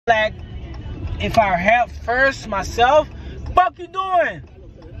Like, if I help first myself, fuck you doing?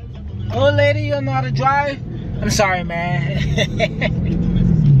 Old lady, you don't know how to drive? I'm sorry, man.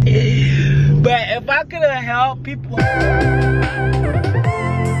 But if I could have helped people.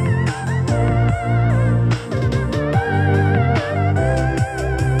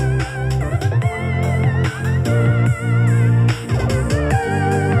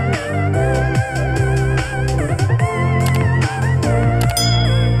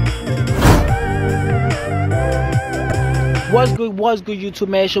 What's good YouTube,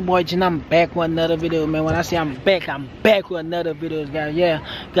 man? It's your boy Jen. I'm back with another video, man. When I say I'm back with another video, guys. Yeah,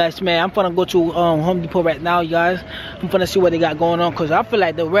 guys, man, I'm gonna go to Home Depot right now, guys. I'm gonna see what they got going on, because I feel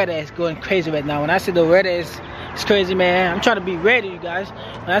like the weather is going crazy right now. When I say the weather is crazy, man, I'm trying to be ready, you guys.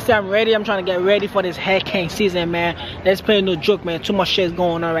 When I say I'm ready, I'm trying to get ready for this hurricane season, man. Let's play no joke, man. Too much shit's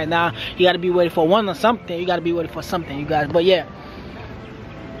going on right now. You gotta be ready for one or something. You gotta be ready for something, you guys. But yeah,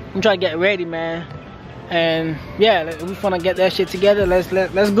 I'm trying to get ready, man. And yeah, we wanna get that shit together. Let's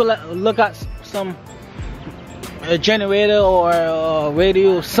go look at some generator or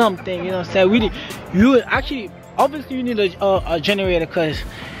radio or something. You know what I'm saying? Obviously you need a generator, cause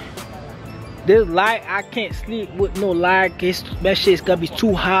this light, I can't sleep with no light. That shit's gonna be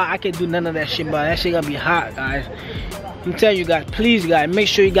too hot. I can't do none of that shit, but that shit gonna be hot, guys. I'm telling you guys, please, guys, make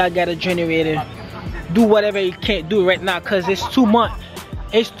sure you guys got a generator. Do whatever you can't do right now, cause it's 2 months.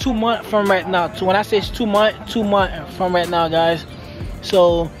 It's 2 months from right now. So when I say it's 2 months from right now, guys.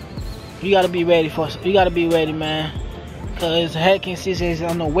 So you gotta be ready man. Cause hurricane season is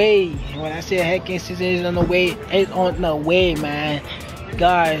on the way. When I say hurricane season is on the way, it's on the way, man.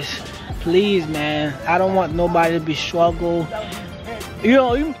 Guys, please, man. I don't want nobody to be struggle. You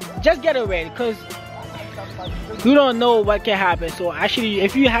know, you just get it ready, cause you don't know what can happen. So actually,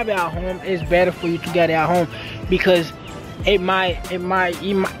 if you have it at home, it's better for you to get it at home, because you don't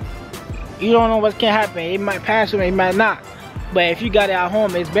know what can happen. It might pass or it might not. But if you got it at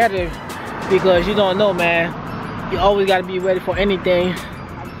home, it's better, because you don't know, man. You always gotta be ready for anything.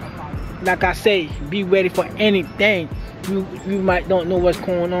 Like I say, be ready for anything. You might don't know what's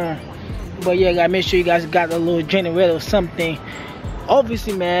going on. But yeah, guys, make sure you guys got a little generator or something.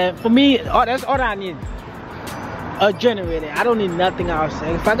 Obviously, man, for me, that's all I need. A generator. I don't need nothing else.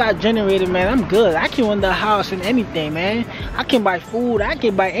 If I got a generator, man, I'm good. I can run the house and anything, man. I can buy food. I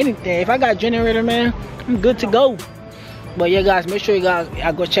can buy anything. If I got a generator, man, I'm good to go. But yeah, guys, make sure you guys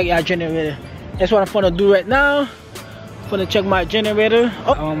go check your generator. That's what I'm gonna do right now. I'm gonna check my generator.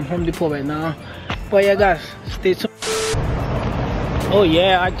 Home Depot right now. But yeah, guys, stay tuned. Oh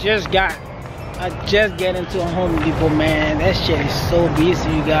yeah, I just get into a Home Depot, man. That shit is so busy,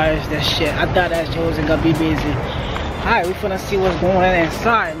 you guys. That shit, I thought that shit wasn't gonna be busy. Alright, we're gonna see what's going on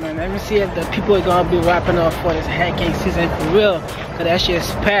inside, man. Let me see if the people are gonna be wrapping up for this hurricane season for real. Cause that shit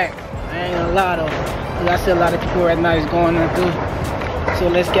is packed. I ain't gonna lie though. Cause I see a lot of people right now is going on through. So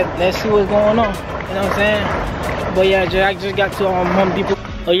let's see what's going on. You know what I'm saying? But yeah, I just got to Home Depot.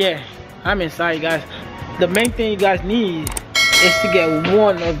 Oh yeah, I'm inside, you guys. The main thing you guys need is to get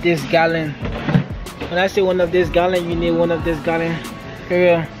 1 of this gallon. When I say 1 of this gallon, you need 1 of this gallon. For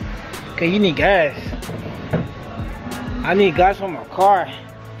real. Cause you need gas. I need gas for my car.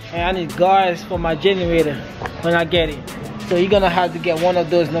 And I need gas for my generator when I get it. So you're gonna have to get 1 of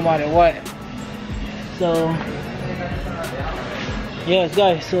those no matter what. So yes,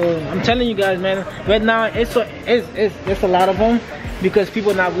 guys, so I'm telling you guys, man, right now it's a lot of them, because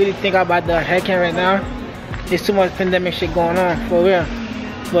people not really thinking about the hurricane right now. There's too much pandemic shit going on, for real.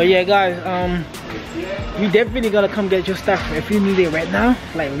 But yeah, guys, you definitely gotta come get your stuff if you need it right now.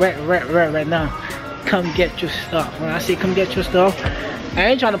 Like right now, come get your stuff. When I say come get your stuff, I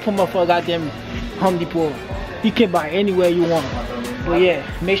ain't trying to put my for a goddamn Home Depot. You can buy anywhere you want. But yeah,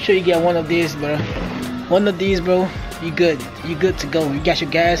 make sure you get 1 of these, bro. 1 of these, bro. You good to go. You got your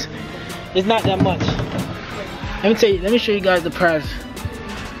gas. It's not that much. Let me show you guys the price.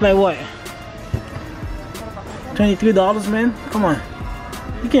 Like what? $23, man. Come on.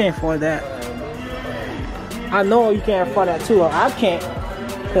 You can't afford that. I know you can't afford that too. I can't.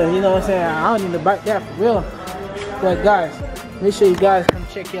 Cause you know what I'm saying, I don't need to buy that for real. But guys, make sure you guys come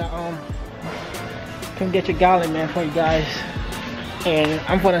check your come get your gallon, man, for you guys. And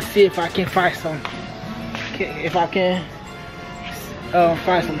I'm gonna see if I can find some. If I can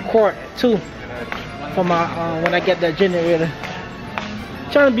find some quart too for my when I get that generator.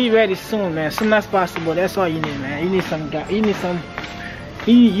 Trying to be ready soon, man. Soon as possible. That's all you need, man. You need some gas. You need some.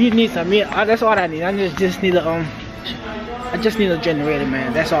 You need some. That's all I need. I just need a I just need a generator,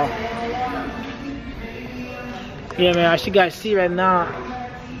 man. That's all. Yeah, man. As you guys see right now,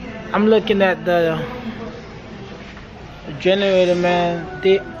 I'm looking at the generator, man,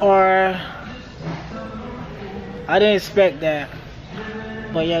 they are, I didn't expect that,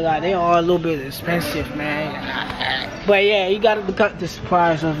 but yeah, guys, they are a little bit expensive, man. But yeah, you gotta look at the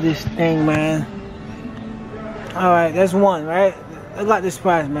price of this thing, man. Alright, that's one, right? Look at this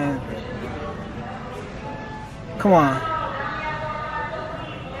price, man. Come on.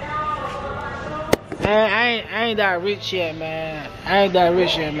 I ain't that rich yet, man. I ain't that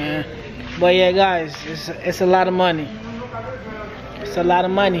rich yet, man. But yeah, guys, it's a lot of money. It's a lot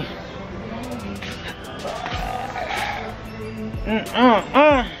of money.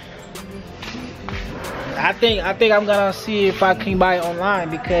 I think I'm gonna see if I can buy it online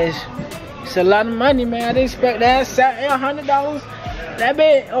because it's a lot of money, man. I didn't expect that. $100. That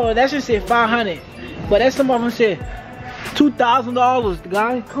bit. Oh, that should say 500. But that's some of them say $2,000,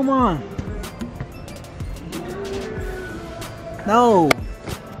 guy. Come on. No.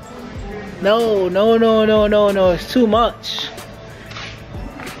 No. It's too much.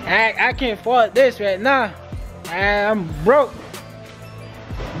 I can't afford this right now. I'm broke.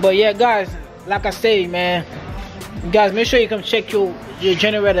 But yeah, guys, like I say, man, guys, make sure you come check your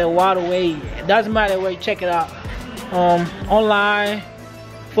generator right away. It doesn't matter where you check it out. Online.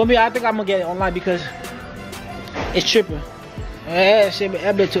 For me, I think I'm gonna get it online because it's cheaper. Yeah, it should be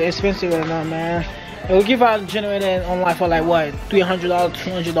a bit too expensive right now, man. It will give out a generator online for like what, $300,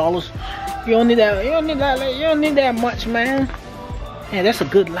 $200. You don't need that. You don't need that. Like, you don't need that much, man. Yeah, that's a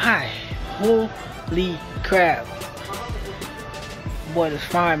good lie. Holy crap. Boy, it's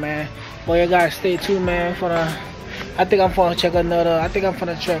fine, man. Boy, you guys stay tuned, man. I think I'm gonna check another. I think I'm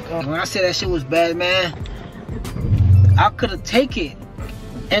gonna check. When I said that shit was bad, man, I could have taken it.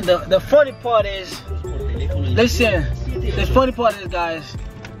 And the funny part is, listen. The funny part is, guys.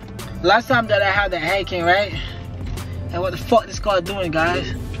 Last time that I had the hurricane, right? And what the fuck this car doing,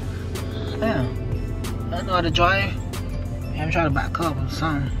 guys? Damn. I don't know how to drive. Yeah, I'm trying to back up or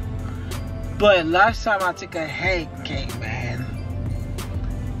something. But last time I took a hurricane, man,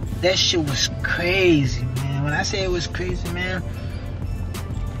 that shit was crazy, man. When I say it was crazy, man,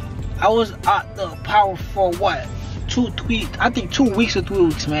 I was out the power for what? 2 weeks? I think 2 weeks or 3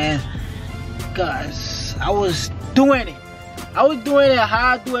 weeks, man. Guys, I was doing it. I was doing it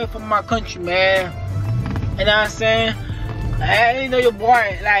how I do it for my country, man. You know what I'm saying? I didn't know your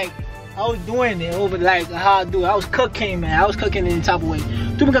boy, like, I was doing it over like how I do it. I was cooking, man. I was cooking in the type of way.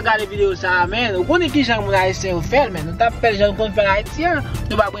 Tu me cagar vídeo, sabe, man? Quando é que já mulher esse o fel, man? Não tá perdendo quando pegar haitiano.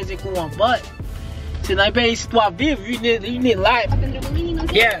 Não vai fazer com uma butt. Se não é bem se tu a vivo, you need life.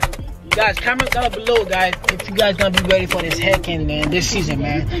 Yeah. Guys, comment down below, guys, if you guys gonna be ready for this hurricane, man, this season,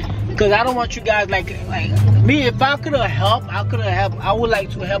 man. Because I don't want you guys like me. If I could have helped, I would like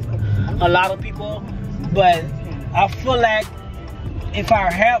to help a lot of people, but I feel like if I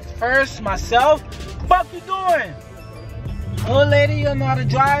help first myself, what you doing? Old lady, you don't know how to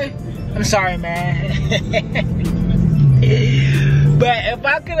drive? I'm sorry, man. But if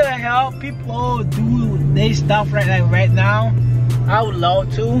I could have helped people do their stuff right now, I would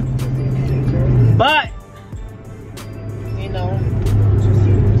love to. But you know,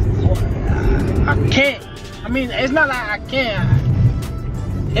 I can't. I mean, it's not like I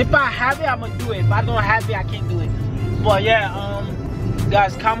can't. If I have it, I'm gonna do it. If I don't have it, I can't do it. But yeah,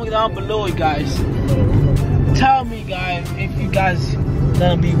 guys, comment down below, you guys. Tell me, guys, if you guys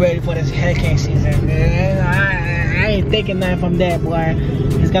gonna be ready for this hurricane season, man. I ain't thinking nothing from that, boy.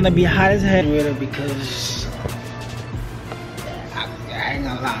 It's gonna be hot as hell because I ain't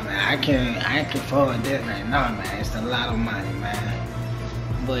gonna lie, man. I can't afford this right now, man. It's a lot of money, man.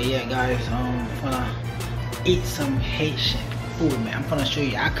 But yeah, guys, I'm gonna eat some Haitian food, man. I'm gonna show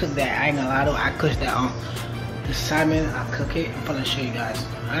you. I cook that. I ain't gonna lie though. I cook that on the salmon. I cook it. I'm gonna show you guys.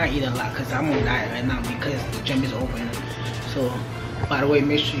 I eat a lot because I'm on diet right now because the gym is open. So, by the way,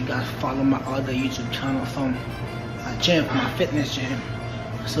 make sure you guys follow my other YouTube channel from my gym, my fitness gym.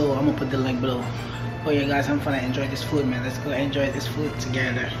 So I'm gonna put the link below. But yeah, guys, I'm gonna enjoy this food, man. Let's go enjoy this food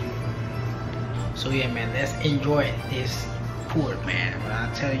together. So yeah, man, let's enjoy this food, man. When I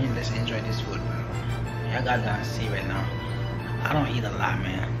tell you, let's enjoy this food, man. Y'all guys gotta see right now. I don't eat a lot,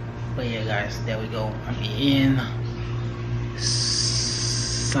 man. But yeah, guys, there we go. I'm eating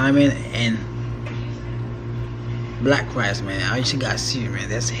salmon and black rice, man. I you guys see, man.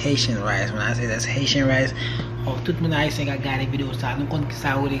 That's Haitian rice. When I say that's Haitian rice, oh, tout le monde haïtien qui regarde les vidéos ça, nous connaissons qui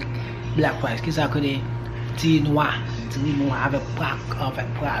ça ou les black rice, qui ça que des petits noirs avec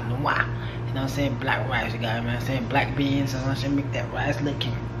plat noir. You know what I'm saying? Black rice, you guys, man. I'm saying black beans. I'm saying make that rice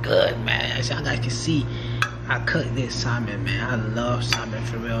looking good, man. So you guys can see, I cook this salmon, man. I love salmon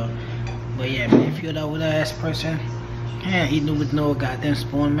for real. But yeah, man, if you're the old ass person, can't eat it with no goddamn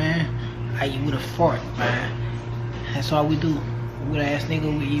spoon, man. I eat with a fork, man. That's all we do. With ass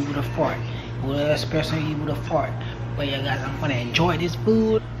nigga, we eat with a fart. With ass person, eat with a fart. But yeah, guys, I'm gonna enjoy this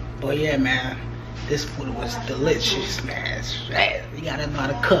food. But yeah, man, this food was delicious, man. You gotta know how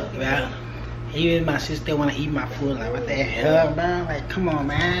to cook, man. Even my sister wanna eat my food. Like, what the hell, bro? Like, come on,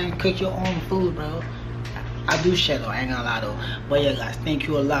 man. Cook your own food, bro. I do share though, I ain't gonna lie though. But yeah, guys, thank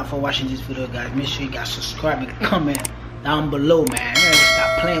you a lot for watching this video, guys. Make sure you guys subscribe and comment down below, man. You never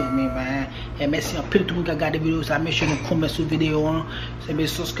stop playing with me, man. Et merci en pile tout le monde qui a regardé la vidéo. Ça, make sure you comment sur la vidéo. C'est bien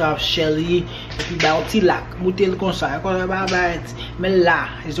subscribe, share. Et puis, bah, on t'y like. Moutez le comme ça. Mais là,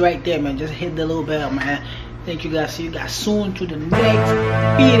 it's right there, man. Just hit the little bell, man. Thank you guys. See you guys soon to the next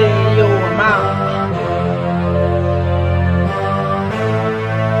video. I'm out.